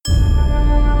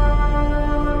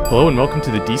Hello and welcome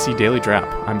to the DC Daily Drop.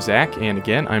 I'm Zach, and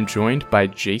again, I'm joined by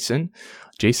Jason.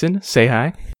 Jason, say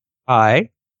hi.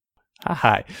 Hi.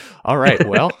 Hi. All right,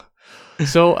 well,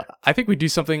 so I think we do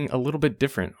something a little bit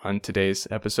different on today's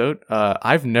episode.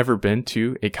 I've never been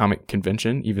to a comic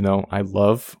convention, even though I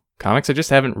love comics. I just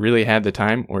haven't really had the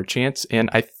time or chance, and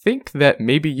I think that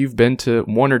maybe you've been to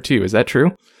one or two. Is that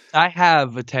true? I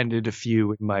have attended a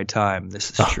few in my time.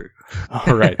 This is true.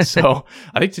 All right. So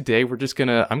I think today I'm going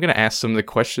to ask some of the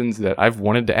questions that I've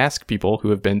wanted to ask people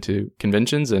who have been to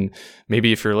conventions. And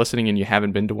maybe if you're listening and you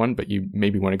haven't been to one, but you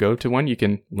maybe want to go to one, you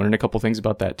can learn a couple things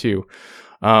about that too.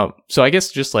 So I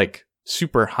guess just like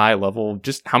super high level,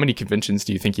 just how many conventions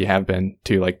do you think you have been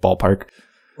to, like ballpark?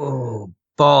 Oh,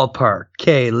 ballpark.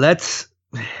 Okay.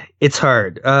 It's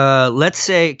hard. Let's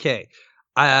say, okay.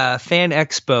 Fan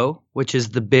Expo, which is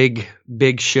the big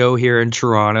show here in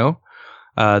Toronto,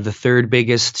 the third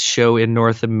biggest show in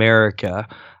North America.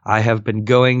 I have been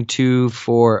going to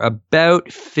for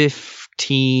about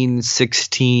 15,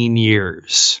 16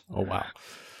 years. Oh, wow.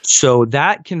 So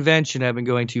that convention I've been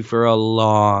going to for a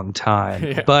long time.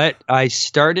 Yeah. But I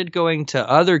started going to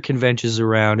other conventions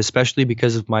around, especially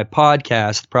because of my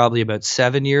podcast, probably about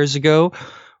 7 years ago,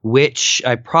 which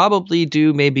I probably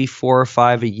do maybe 4 or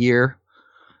 5 a year.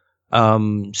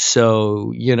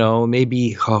 So,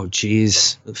 maybe,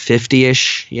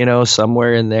 50-ish,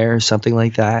 somewhere in there, something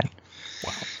like that.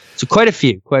 Wow. So quite a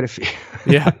few.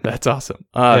 Yeah, that's awesome.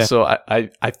 So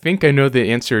I think I know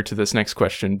the answer to this next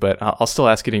question, but I'll still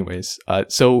ask it anyways.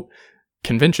 So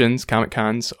conventions, Comic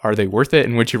Cons, are they worth it?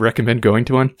 And would you recommend going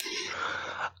to one?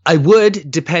 I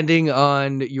would, depending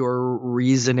on your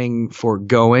reasoning for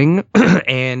going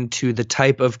and to the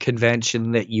type of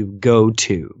convention that you go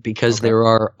to, because there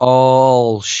are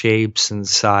all shapes and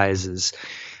sizes.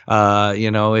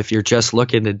 If you're just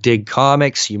looking to dig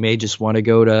comics, you may just want to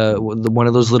go to one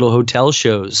of those little hotel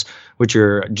shows, which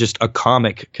are just a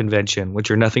comic convention,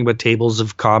 which are nothing but tables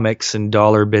of comics and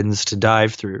dollar bins to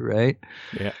dive through, right?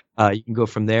 Yeah. You can go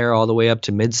from there all the way up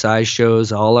to mid-size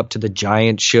shows, all up to the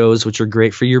giant shows, which are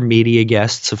great for your media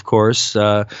guests, of course.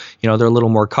 They're a little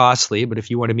more costly, but if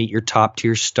you want to meet your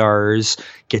top-tier stars,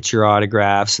 get your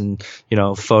autographs and,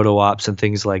 photo ops and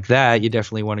things like that, you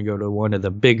definitely want to go to one of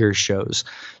the bigger shows.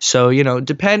 So,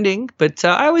 depending, but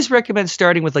I always recommend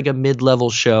starting with like a mid-level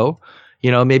show,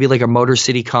 maybe like a Motor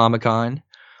City Comic Con.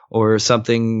 Or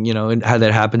something, how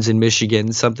that happens in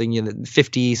Michigan, something,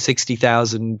 50,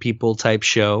 60,000 people type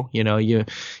show. You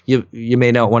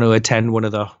may not want to attend one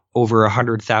of the over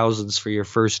 100,000s for your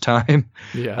first time.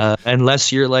 Yeah.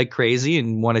 Unless you're like crazy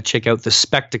and want to check out the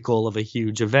spectacle of a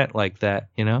huge event like that,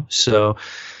 So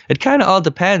it kind of all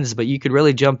depends, but you could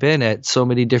really jump in at so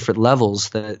many different levels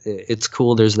that it's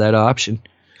cool. There's that option.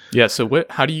 Yeah. So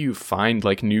how do you find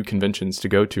like new conventions to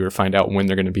go to or find out when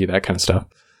they're going to be, that kind of stuff?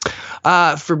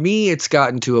 For me, it's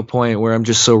gotten to a point where I'm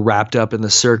just so wrapped up in the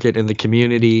circuit and the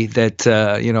community that,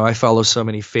 I follow so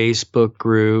many Facebook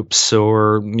groups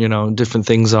or, different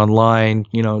things online,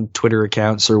 Twitter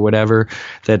accounts or whatever,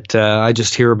 that I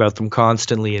just hear about them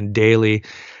constantly and daily.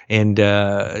 And,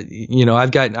 I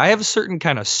have a certain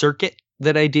kind of circuit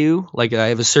that I do. Like I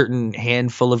have a certain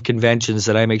handful of conventions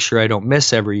that I make sure I don't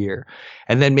miss every year.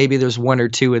 And then maybe there's one or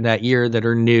two in that year that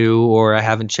are new or I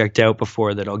haven't checked out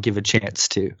before that I'll give a chance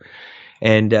to.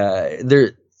 And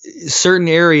certain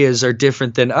areas are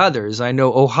different than others. I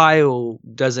know Ohio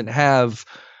doesn't have,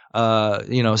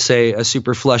 say a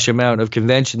super flush amount of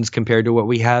conventions compared to what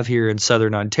we have here in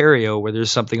Southern Ontario, where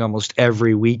there's something almost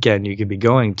every weekend you could be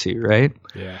going to, right?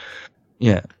 Yeah.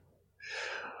 Yeah.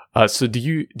 So do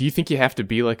you think you have to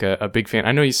be like a big fan?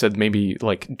 I know you said maybe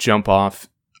like jump off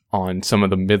on some of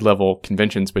the mid-level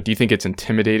conventions, but do you think it's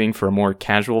intimidating for a more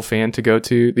casual fan to go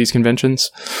to these conventions?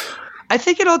 I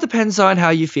think it all depends on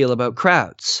how you feel about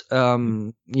crowds.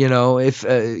 Because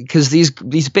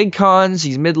these big cons,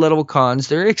 these mid-level cons,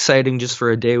 they're exciting just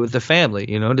for a day with the family,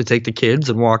 to take the kids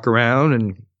and walk around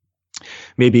and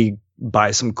maybe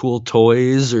buy some cool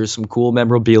toys or some cool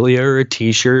memorabilia or a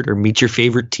t-shirt or meet your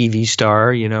favorite TV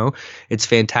star. It's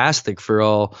fantastic for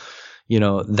all,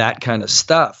 that kind of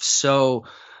stuff. So,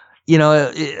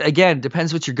 again,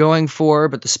 depends what you're going for,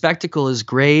 but the spectacle is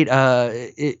great.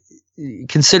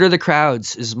 Consider the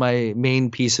crowds is my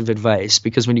main piece of advice,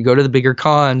 because when you go to the bigger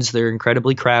cons, they're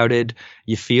incredibly crowded.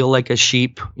 You feel like a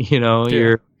sheep,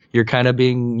 you're kind of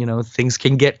being, things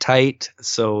can get tight.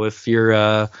 So if you're,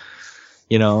 a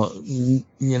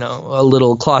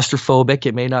little claustrophobic,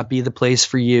 it may not be the place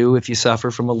for you. If you suffer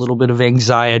from a little bit of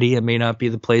anxiety, it may not be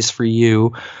the place for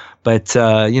you. But,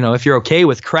 if you're okay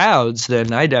with crowds,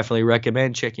 then I definitely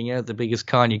recommend checking out the biggest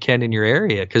con you can in your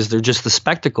area, because they're just the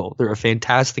spectacle. They're a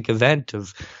fantastic event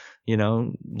of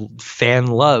fan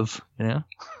love,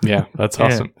 Yeah, that's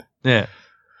awesome. Yeah.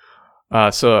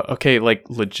 So okay, like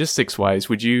logistics wise,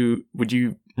 would you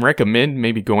recommend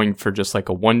maybe going for just like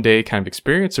a 1-day kind of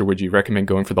experience, or would you recommend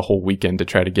going for the whole weekend to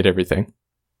try to get everything?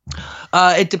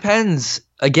 It depends,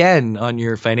 again, on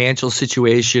your financial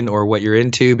situation or what you're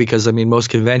into, because I mean, most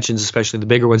conventions, especially the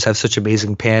bigger ones, have such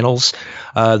amazing panels.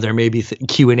 There may be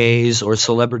Q&As or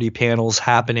celebrity panels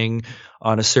happening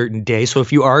on a certain day. So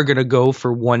if you are going to go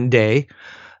for 1 day,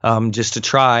 just to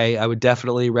try, I would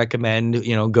definitely recommend,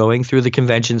 going through the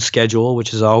convention schedule,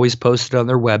 which is always posted on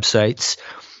their websites,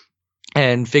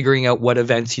 and figuring out what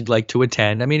events you'd like to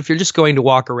attend. I mean, if you're just going to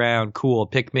walk around, cool.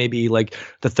 Pick maybe like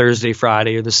the Thursday,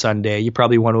 Friday, or the Sunday. You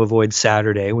probably want to avoid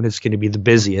Saturday when it's going to be the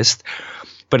busiest.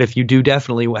 But if you do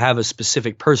definitely have a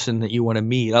specific person that you want to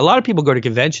meet, a lot of people go to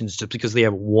conventions just because they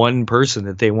have one person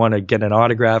that they want to get an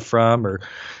autograph from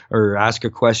or ask a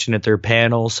question at their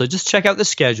panel. So just check out the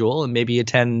schedule and maybe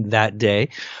attend that day.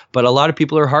 But a lot of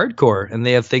people are hardcore and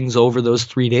they have things over those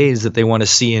 3 days that they want to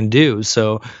see and do.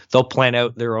 So they'll plan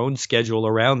out their own schedule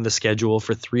around the schedule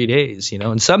for 3 days,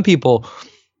 And some people,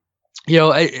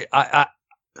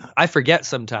 I forget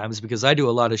sometimes because I do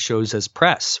a lot of shows as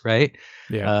press, right?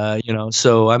 Yeah.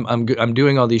 So I'm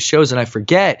doing all these shows and I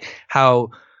forget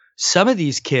how some of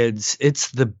these kids,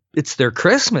 it's their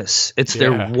Christmas. It's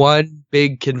their one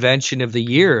big convention of the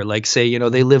year. Like say,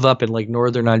 they live up in like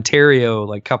Northern Ontario,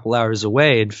 like a couple hours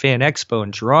away, and Fan Expo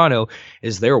in Toronto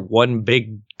is their one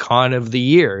big con of the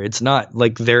year. It's not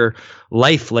like their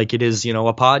life like it is, a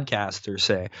podcaster,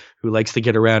 say, who likes to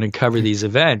get around and cover these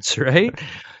events, right?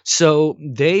 So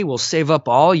they will save up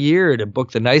all year to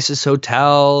book the nicest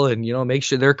hotel and, make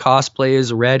sure their cosplay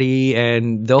is ready,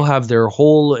 and they'll have their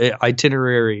whole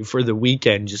itinerary for the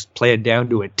weekend just planned down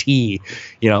to a T,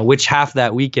 which half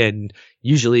that weekend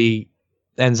usually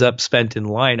ends up spent in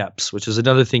lineups, which is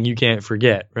another thing you can't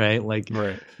forget, right? Like,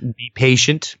 Be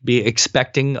patient, be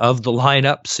expecting of the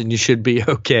lineups, and you should be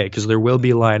okay, because there will be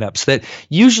lineups that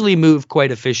usually move quite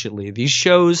efficiently. These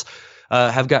shows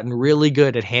have gotten really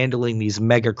good at handling these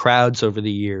mega crowds over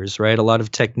the years, right? A lot of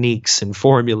techniques and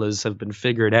formulas have been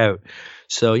figured out.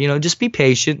 So, just be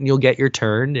patient and you'll get your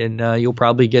turn, and you'll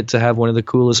probably get to have one of the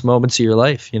coolest moments of your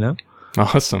life,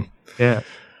 Awesome. Yeah.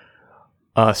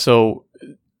 So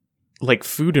like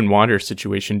food and water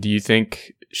situation, do you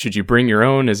think, should you bring your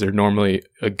own? Is there normally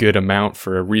a good amount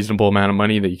for a reasonable amount of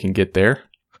money that you can get there?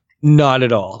 Not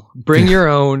at all. Bring your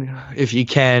own if you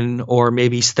can, or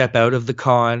maybe step out of the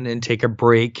con and take a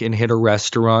break and hit a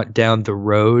restaurant down the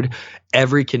road.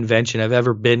 Every convention I've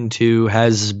ever been to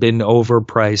has been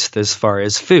overpriced as far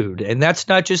as food. And that's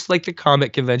not just like the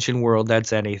comic convention world.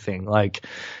 That's anything. Like,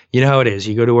 how it is.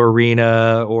 You go to an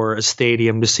arena or a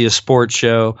stadium to see a sports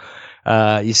show.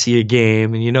 You see a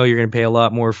game and you're going to pay a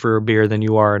lot more for a beer than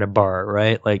you are in a bar,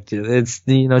 right? Like it's,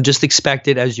 just expect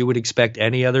it as you would expect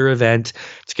any other event.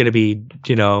 It's going to be,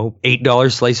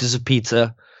 $8 slices of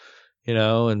pizza,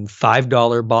 and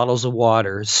 $5 bottles of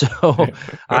water. So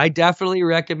I definitely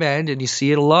recommend, and you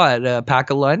see it a lot,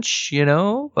 pack a lunch,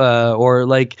 or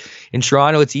like in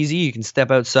Toronto, it's easy. You can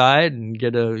step outside and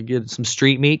get some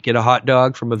street meat, get a hot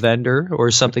dog from a vendor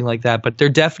or something like that. But they're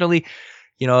definitely,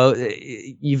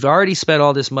 you've already spent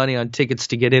all this money on tickets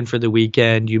to get in for the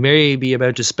weekend. You may be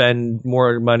about to spend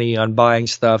more money on buying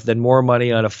stuff, then more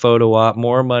money on a photo op,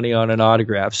 more money on an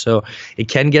autograph. So it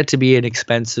can get to be an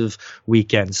expensive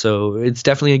weekend. So it's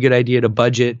definitely a good idea to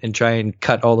budget and try and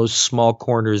cut all those small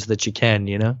corners that you can,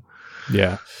 Yeah.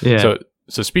 Yeah.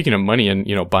 So speaking of money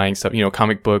and, buying stuff,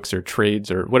 comic books or trades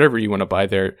or whatever you want to buy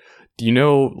there, do you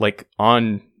know, like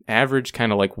on average,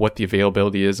 kind of like what the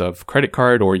availability is of credit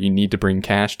card, or you need to bring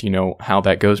cash? Do you know how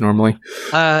that goes normally?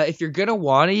 If you're going to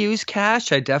want to use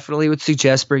cash, I definitely would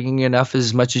suggest bringing enough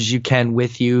as much as you can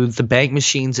with you. The bank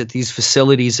machines at these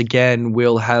facilities, again,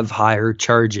 will have higher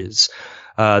charges.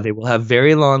 They will have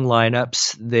very long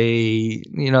lineups.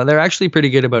 They're actually pretty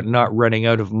good about not running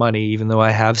out of money, even though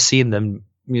I have seen them,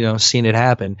 seen it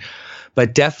happen.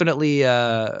 But definitely,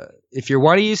 if you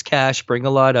want to use cash, bring a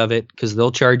lot of it, because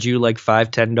they'll charge you like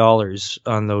 $5-10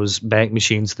 on those bank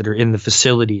machines that are in the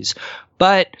facilities.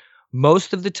 But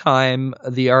most of the time,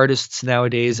 the artists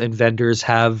nowadays and vendors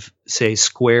have, say,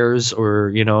 Squares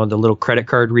or, the little credit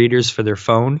card readers for their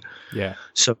phone. Yeah.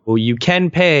 So you can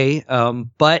pay,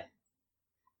 but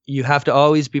you have to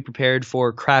always be prepared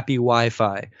for crappy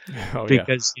Wi-Fi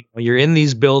because you're in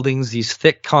these buildings, these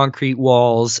thick concrete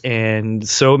walls, and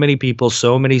so many people,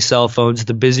 so many cell phones.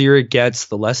 The busier it gets,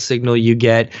 the less signal you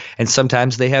get, and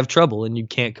sometimes they have trouble and you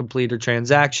can't complete a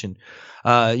transaction.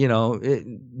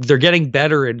 They're getting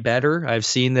better and better. I've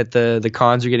seen that the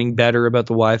cons are getting better about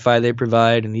the Wi-Fi they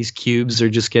provide, and these cubes are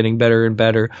just getting better and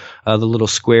better, the little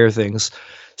square things.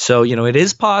 So, it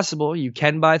is possible. You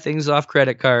can buy things off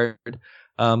credit card.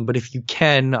 But if you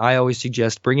can, I always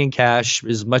suggest bringing cash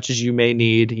as much as you may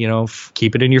need,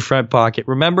 keep it in your front pocket.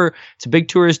 Remember, it's a big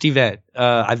tourist event.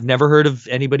 I've never heard of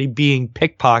anybody being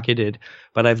pickpocketed,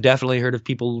 but I've definitely heard of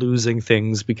people losing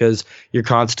things because you're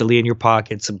constantly in your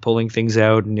pockets and pulling things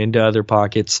out and into other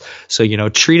pockets. So,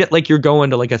 treat it like you're going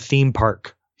to like a theme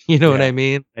park. You know what I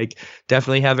mean? Like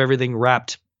definitely have everything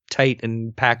wrapped tight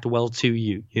and packed well to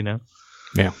you,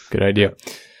 Yeah, good idea.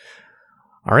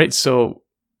 All right, so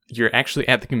you're actually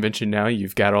at the convention now.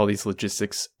 You've got all these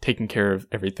logistics taken care of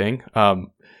everything.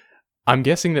 I'm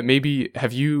guessing that maybe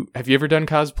have you ever done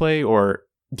cosplay, or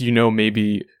do you know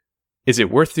maybe is it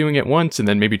worth doing it once and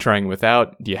then maybe trying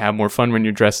without? Do you have more fun when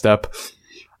you're dressed up?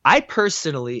 I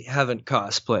personally haven't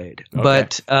cosplayed,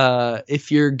 but if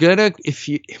you're gonna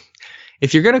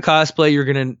cosplay,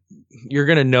 you're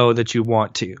gonna know that you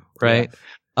want to, right?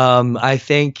 Yeah. I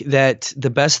think that the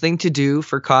best thing to do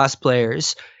for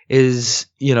cosplayers is,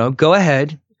 go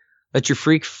ahead, let your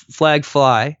freak flag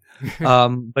fly.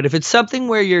 But if it's something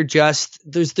where you're just,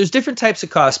 there's different types of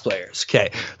cosplayers.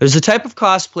 Okay. There's a type of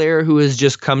cosplayer who has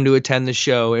just come to attend the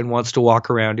show and wants to walk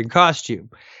around in costume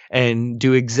and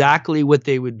do exactly what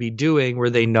they would be doing were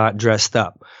they not dressed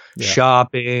up. Yeah.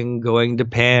 Shopping, going to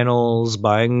panels,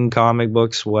 buying comic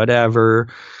books, whatever,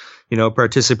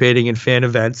 participating in fan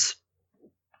events.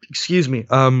 Excuse me.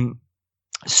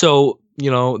 So,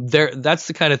 that's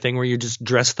the kind of thing where you're just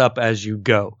dressed up as you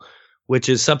go, which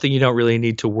is something you don't really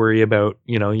need to worry about.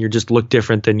 You just look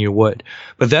different than you would.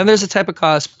 But then there's a type of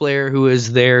cosplayer who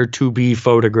is there to be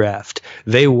photographed.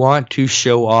 They want to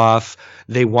show off.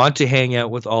 They want to hang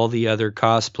out with all the other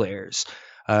cosplayers.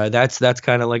 That's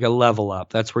kind of like a level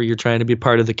up. That's where you're trying to be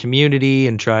part of the community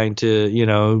and trying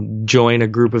to, join a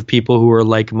group of people who are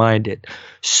like-minded.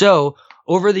 So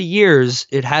over the years,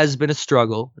 it has been a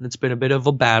struggle, and it's been a bit of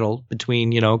a battle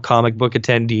between, comic book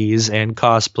attendees and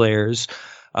cosplayers,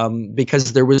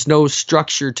 because there was no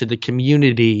structure to the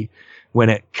community when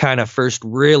it kind of first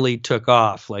really took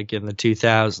off, like in the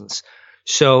 2000s.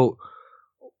 So,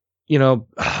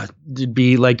 it'd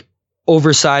be like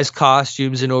oversized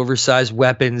costumes and oversized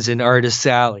weapons in Artist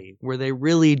Alley, where they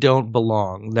really don't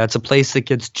belong. That's a place that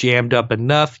gets jammed up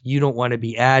enough. You don't want to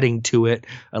be adding to it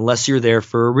unless you're there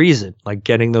for a reason, like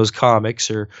getting those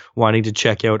comics or wanting to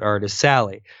check out Artist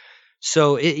Alley.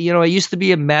 So, it used to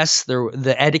be a mess.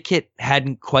 The etiquette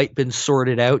hadn't quite been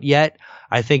sorted out yet.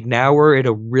 I think now we're at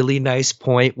a really nice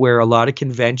point where a lot of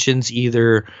conventions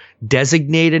either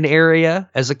designate an area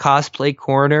as a cosplay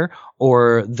corner,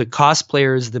 or the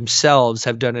cosplayers themselves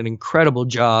have done an incredible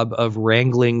job of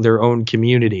wrangling their own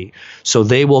community. So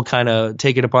they will kind of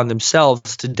take it upon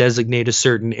themselves to designate a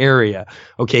certain area.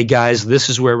 Okay, guys, this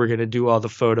is where we're going to do all the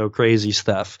photo crazy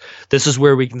stuff. This is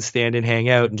where we can stand and hang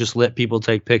out and just let people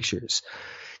take pictures.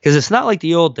 Because it's not like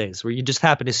the old days where you just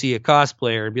happen to see a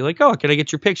cosplayer and be like, oh, can I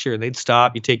get your picture? And they'd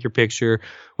stop, you take your picture,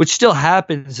 which still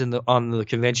happens on the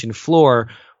convention floor,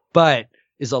 but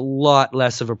is a lot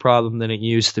less of a problem than it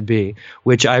used to be,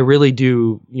 which I really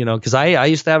do, because I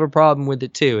used to have a problem with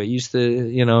it too. It used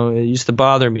to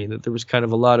bother me that there was kind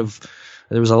of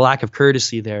there was a lack of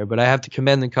courtesy there, but I have to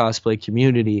commend the cosplay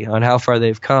community on how far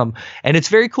they've come. And it's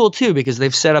very cool too, because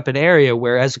they've set up an area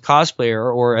where as a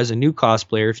cosplayer or as a new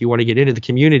cosplayer, if you want to get into the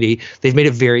community, they've made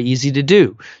it very easy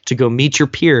to go meet your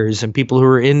peers and people who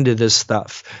are into this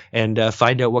stuff and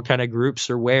find out what kind of groups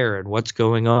are where and what's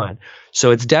going on.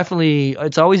 So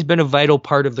it's always been a vital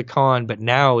part of the con, but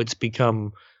now it's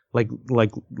become like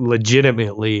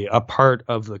legitimately a part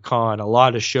of the con. A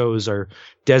lot of shows are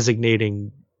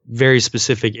designating very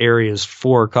specific areas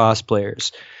for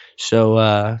cosplayers.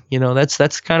 So,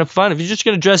 that's kind of fun. If you're just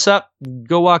going to dress up,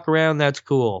 go walk around, that's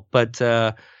cool. But,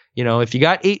 if you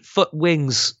got 8-foot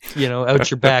wings,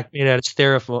 out your back made out of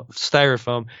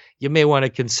styrofoam, you may want to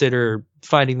consider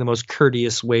finding the most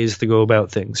courteous ways to go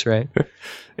about things, right?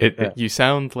 You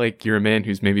sound like you're a man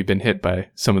who's maybe been hit by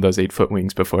some of those 8-foot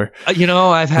wings before.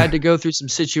 I've had to go through some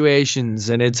situations,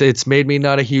 and it's made me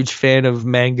not a huge fan of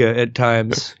manga at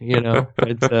times,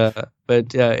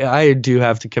 But I do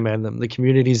have to commend them. The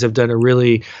communities have done a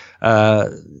really,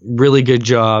 really good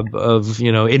job of,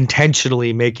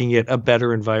 intentionally making it a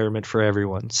better environment for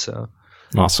everyone. So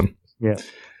awesome. Yeah.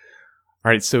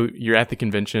 All right, so you're at the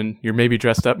convention. You're maybe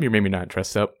dressed up. You're maybe not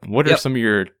dressed up. What are some of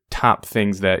your top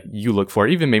things that you look for,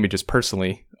 even maybe just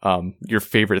personally, your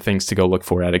favorite things to go look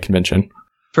for at a convention?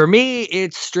 For me,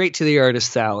 it's straight to the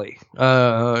artist's alley.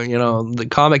 The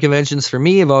comic conventions for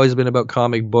me have always been about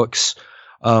comic books.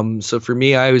 So for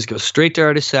me, I always go straight to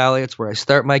artist's alley. It's where I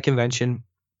start my convention.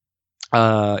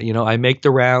 I make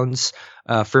the rounds.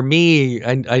 For me,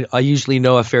 I usually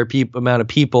know a fair amount of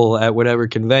people at whatever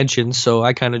convention, so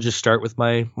I kind of just start with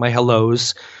my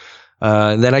hellos.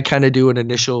 And then I kind of do an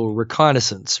initial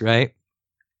reconnaissance, right?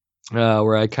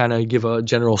 Where I kind of give a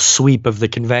general sweep of the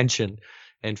convention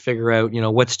and figure out,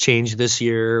 what's changed this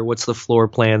year, what's the floor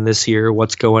plan this year,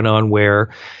 what's going on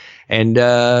where. And,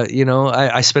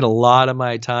 I spend a lot of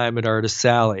my time at Artist's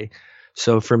Alley.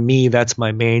 So for me, that's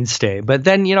my mainstay. But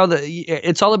then,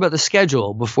 it's all about the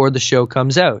schedule before the show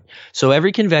comes out. So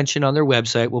every convention on their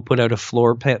website will put out a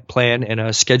floor plan and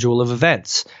a schedule of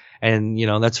events. And,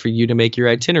 that's for you to make your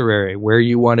itinerary, where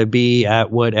you want to be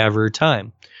at whatever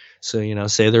time. So,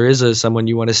 say there is someone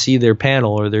you want to see their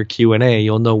panel or their Q&A,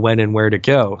 you'll know when and where to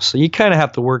go. So you kind of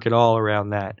have to work it all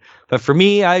around that. But for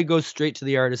me, I go straight to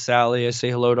the Artist's Alley. I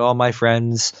say hello to all my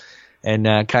friends and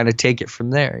kind of take it from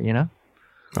there,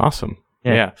 Awesome.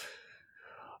 Yeah.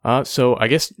 So I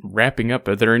guess wrapping up,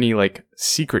 are there any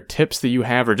secret tips that you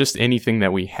have or just anything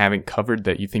that we haven't covered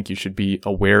that you think you should be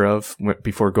aware of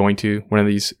before going to one of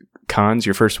these cons,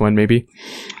 your first one maybe?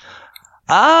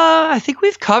 I think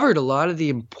we've covered a lot of the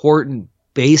important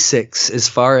basics as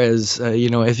far as,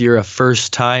 if you're a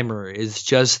first timer, is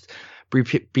just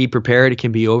be prepared. It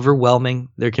can be overwhelming.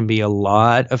 There can be a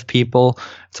lot of people.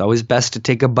 It's always best to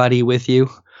take a buddy with you.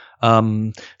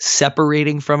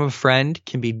 Separating from a friend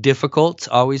can be difficult.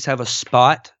 Always have a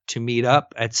spot to meet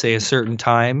up at, say, a certain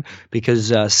time,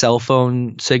 because cell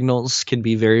phone signals can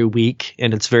be very weak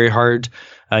and it's very hard.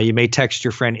 You may text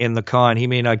your friend in the con. He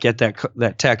may not get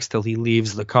that text till he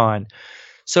leaves the con.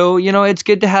 So, it's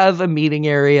good to have a meeting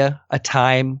area, a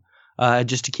time,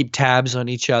 just to keep tabs on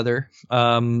each other,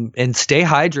 and stay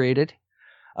hydrated.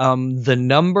 The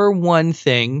number one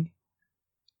thing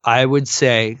I would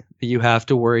say that you have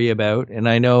to worry about, and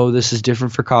I know this is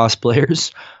different for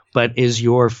cosplayers, but is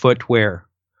your footwear.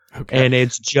 Okay. And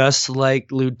it's just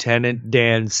like Lieutenant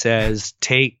Dan says,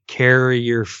 take care of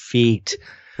your feet.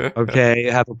 Okay,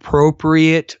 have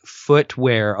appropriate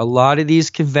footwear. A lot of these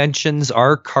conventions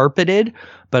are carpeted,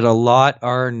 but a lot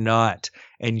are not.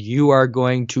 And you are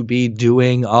going to be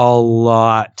doing a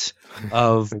lot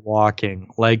of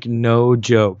walking, no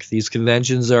joke. These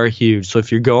conventions are huge. So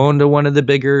if you're going to one of the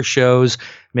bigger shows,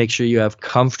 make sure you have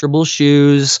comfortable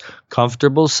shoes,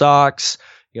 comfortable socks,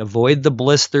 you avoid the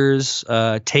blisters,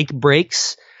 take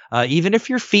breaks. Even if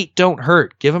your feet don't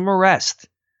hurt, give them a rest.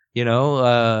 Kind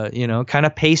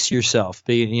of pace yourself,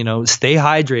 stay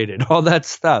hydrated, all that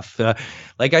stuff.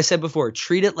 Like I said before,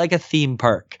 treat it like a theme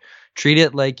park. Treat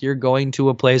it like you're going to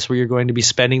a place where you're going to be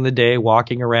spending the day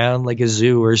walking around like a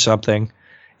zoo or something.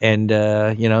 And,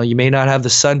 you may not have the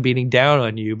sun beating down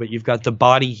on you, but you've got the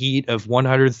body heat of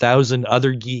 100,000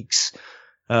 other geeks,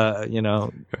 coming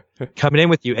in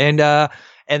with you. And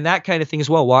that kind of thing as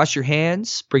well. Wash your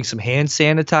hands, bring some hand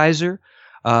sanitizer.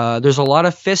 There's a lot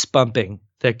of fist bumping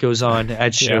that goes on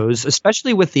at shows,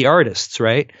 especially with the artists,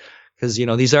 right? Because,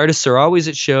 these artists are always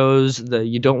at shows.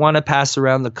 You don't want to pass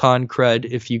around the con crud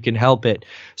if you can help it.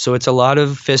 So it's a lot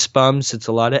of fist bumps. It's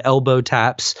a lot of elbow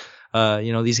taps.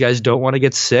 These guys don't want to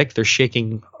get sick. They're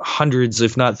shaking hundreds,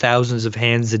 if not thousands of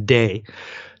hands a day.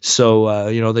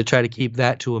 So, they try to keep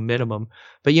that to a minimum.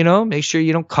 But, make sure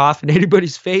you don't cough in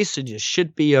anybody's face and you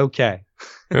should be okay.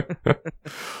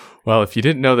 Well, if you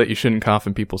didn't know that you shouldn't cough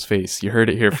in people's face, you heard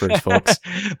it here first, folks.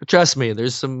 Trust me,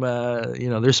 there's some,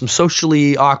 there's some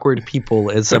socially awkward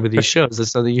people at some of these shows. That's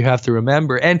something you have to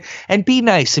remember. And be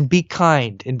nice and be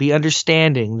kind and be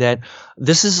understanding that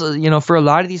this is, for a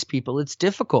lot of these people, it's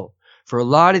difficult. For a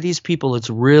lot of these people,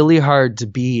 it's really hard to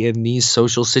be in these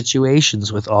social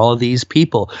situations with all of these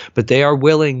people, but they are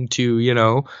willing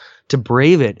to, to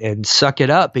brave it and suck it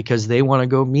up because they want to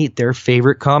go meet their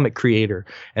favorite comic creator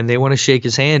and they want to shake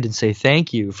his hand and say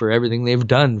thank you for everything they've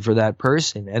done for that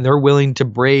person. And they're willing to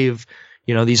brave,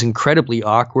 these incredibly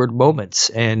awkward moments.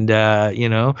 And,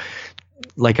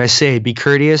 like I say, be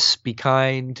courteous, be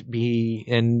kind,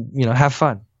 have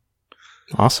fun.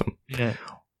 Awesome. Yeah.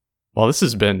 Well, this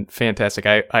has been fantastic.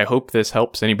 I hope this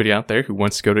helps anybody out there who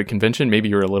wants to go to a convention. Maybe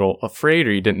you're a little afraid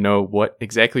or you didn't know what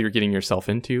exactly you're getting yourself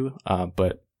into,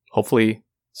 but hopefully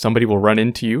somebody will run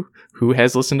into you who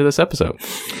has listened to this episode.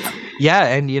 Yeah,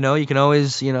 and, you can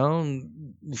always,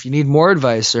 if you need more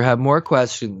advice or have more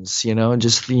questions,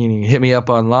 just hit me up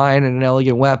online at An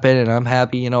Elegant Weapon, and I'm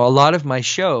happy. A lot of my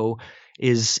show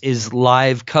is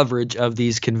live coverage of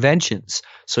these conventions.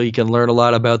 So you can learn a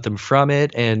lot about them from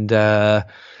it. And,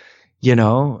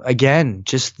 again,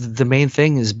 just the main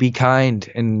thing is be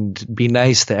kind and be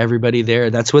nice to everybody there.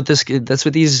 That's what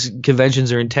these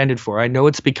conventions are intended for. I know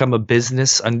it's become a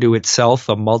business unto itself,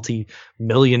 a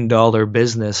multi-million-dollar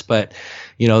business, but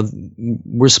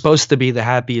we're supposed to be the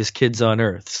happiest kids on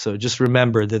earth. So just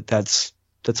remember that's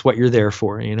what you're there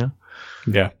for,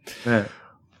 Yeah.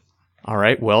 All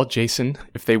right. Well, Jason,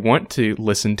 if they want to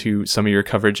listen to some of your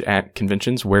coverage at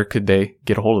conventions, where could they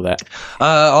get a hold of that?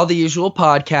 All the usual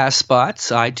podcast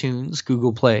spots, iTunes,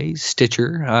 Google Play,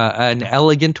 Stitcher, and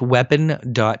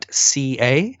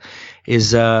elegantweapon.ca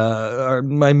is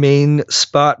my main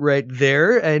spot right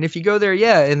there. And if you go there,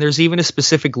 and there's even a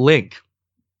specific link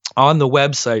on the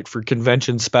website for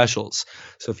convention specials.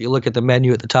 So if you look at the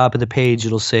menu at the top of the page,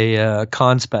 it'll say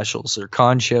con specials or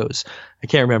con shows. I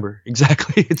can't remember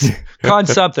exactly. It's con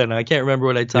something. I can't remember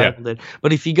what I titled it.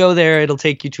 But if you go there, it'll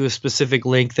take you to a specific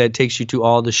link that takes you to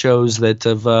all the shows that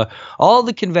of all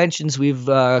the conventions we've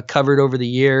covered over the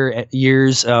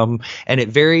years. And it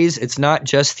varies. It's not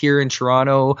just here in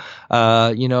Toronto.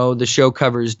 The show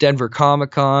covers Denver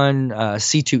Comic-Con,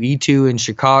 C2E2 in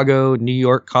Chicago, New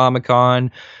York Comic-Con.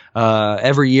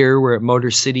 Every year we're at Motor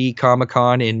City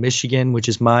Comic-Con in Michigan, which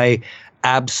is my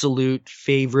absolute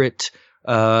favorite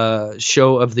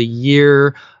show of the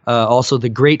year. Also the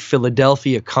Great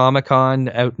Philadelphia Comic-Con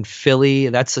out in Philly.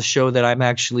 That's a show that I'm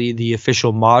actually the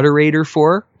official moderator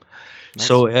for. Nice.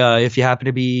 So if you happen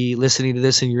to be listening to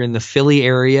this and you're in the Philly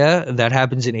area, that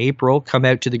happens in April, come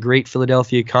out to the Great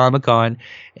Philadelphia Comic-Con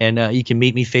and you can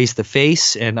meet me face to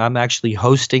face, and I'm actually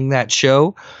hosting that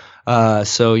show.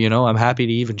 So I'm happy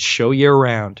to even show you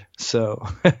around. So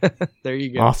there you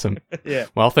go. Awesome. Yeah.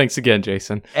 Well, thanks again,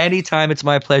 Jason. Anytime. It's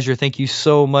my pleasure. Thank you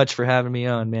so much for having me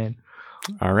on, man.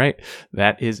 All right.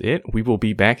 That is it. We will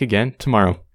be back again tomorrow.